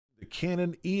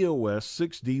Canon EOS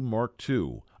 6D Mark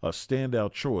II, a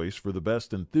standout choice for the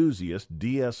best enthusiast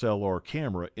DSLR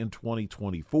camera in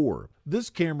 2024. This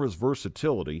camera's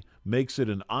versatility makes it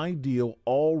an ideal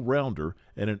all-rounder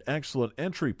and an excellent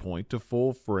entry point to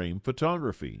full-frame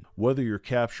photography. Whether you're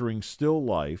capturing still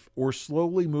life or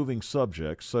slowly moving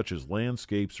subjects such as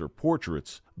landscapes or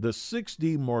portraits, the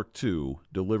 6D Mark II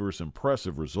delivers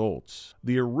impressive results.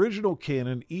 The original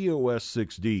Canon EOS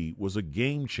 6D was a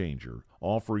game-changer,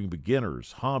 offering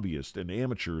beginners, hobbyists, and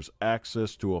amateurs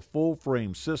access to a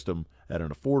full-frame system at an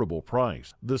affordable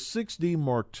price. The 6D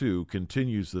Mark II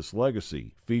continues this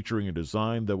legacy, featuring a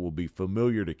design that will be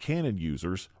familiar to Canon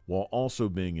users while also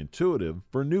being intuitive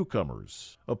for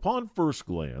newcomers. Upon first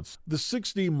glance, the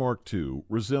 6D Mark II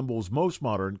resembles most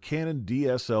modern Canon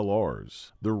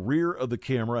DSLRs. The rear of the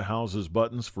camera houses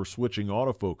buttons for switching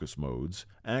autofocus modes,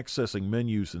 accessing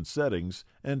menus and settings,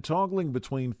 and toggling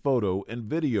between photo and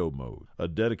video mode. A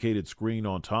dedicated screen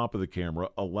on top of the camera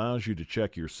allows you to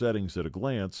check your settings at a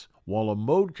glance, while a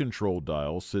mode control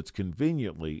dial sits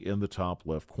conveniently in the top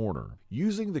left corner.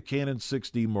 Using the Canon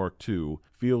 6D Mark II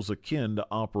feels akin to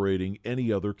operating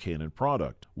any other Canon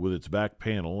product, with its back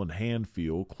panel and hand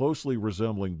feel closely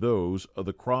resembling those of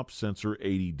the crop sensor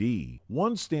 80D.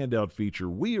 One standout feature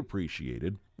we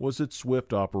appreciated was its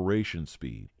swift operation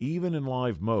speed. Even in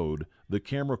live mode, the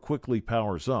camera quickly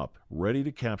powers up, ready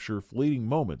to capture fleeting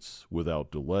moments without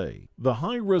delay. The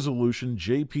high-resolution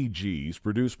JPGs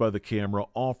produced by the camera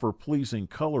offer pleasing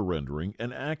color rendering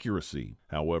and accuracy.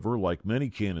 However, like many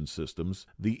Canon systems,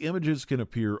 the images can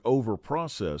appear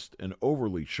over-processed and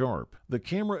overly sharp. The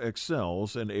camera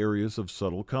excels in areas of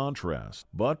subtle contrast,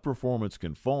 but performance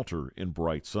can falter in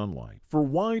bright sunlight. For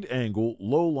wide-angle,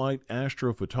 low-light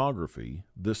astrophotography,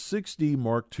 the 6D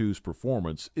Mark II's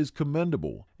performance is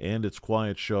commendable, and its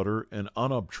quiet shutter and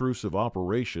unobtrusive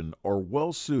operation are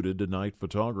well suited to night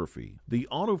photography. The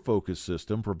autofocus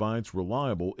system provides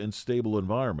reliable and stable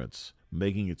environments,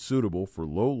 making it suitable for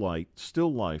low-light,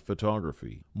 still-life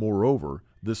photography. Moreover,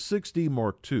 the 6D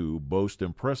Mark II boasts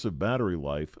impressive battery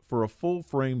life for a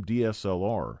full-frame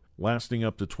DSLR, lasting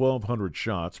up to 1,200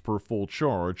 shots per full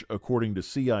charge according to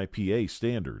CIPA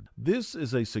standard. This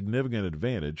is a significant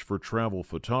advantage for travel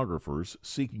photographers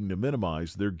seeking to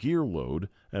minimize their gear load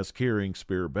as carrying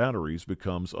spare batteries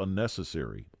becomes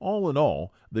unnecessary. All in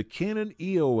all, the Canon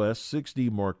EOS 6D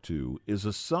Mark II is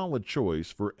a solid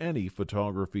choice for any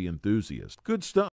photography enthusiast. Good stuff.